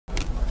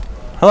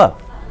Hello,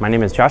 my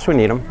name is Joshua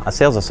Needham, a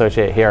sales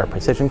associate here at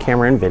Precision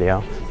Camera and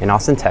Video in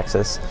Austin,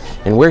 Texas,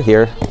 and we're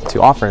here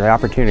to offer the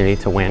opportunity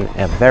to win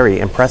a very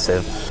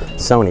impressive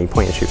Sony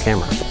point-and-shoot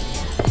camera.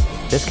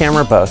 This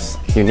camera boasts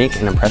unique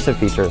and impressive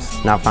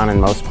features not found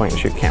in most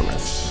point-and-shoot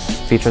cameras.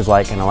 Features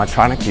like an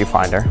electronic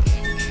viewfinder,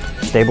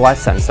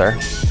 stabilized sensor,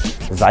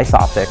 Zeiss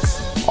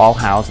Optics, all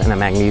housed in a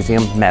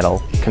magnesium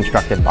metal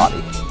constructed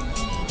body.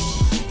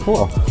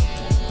 Cool.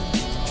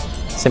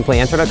 Simply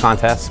enter the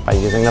contest by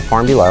using the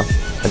form below.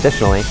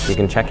 Additionally, you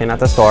can check in at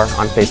the store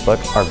on Facebook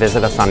or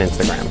visit us on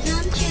Instagram.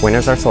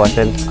 Winners are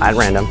selected at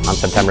random on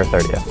September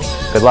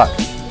 30th. Good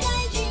luck!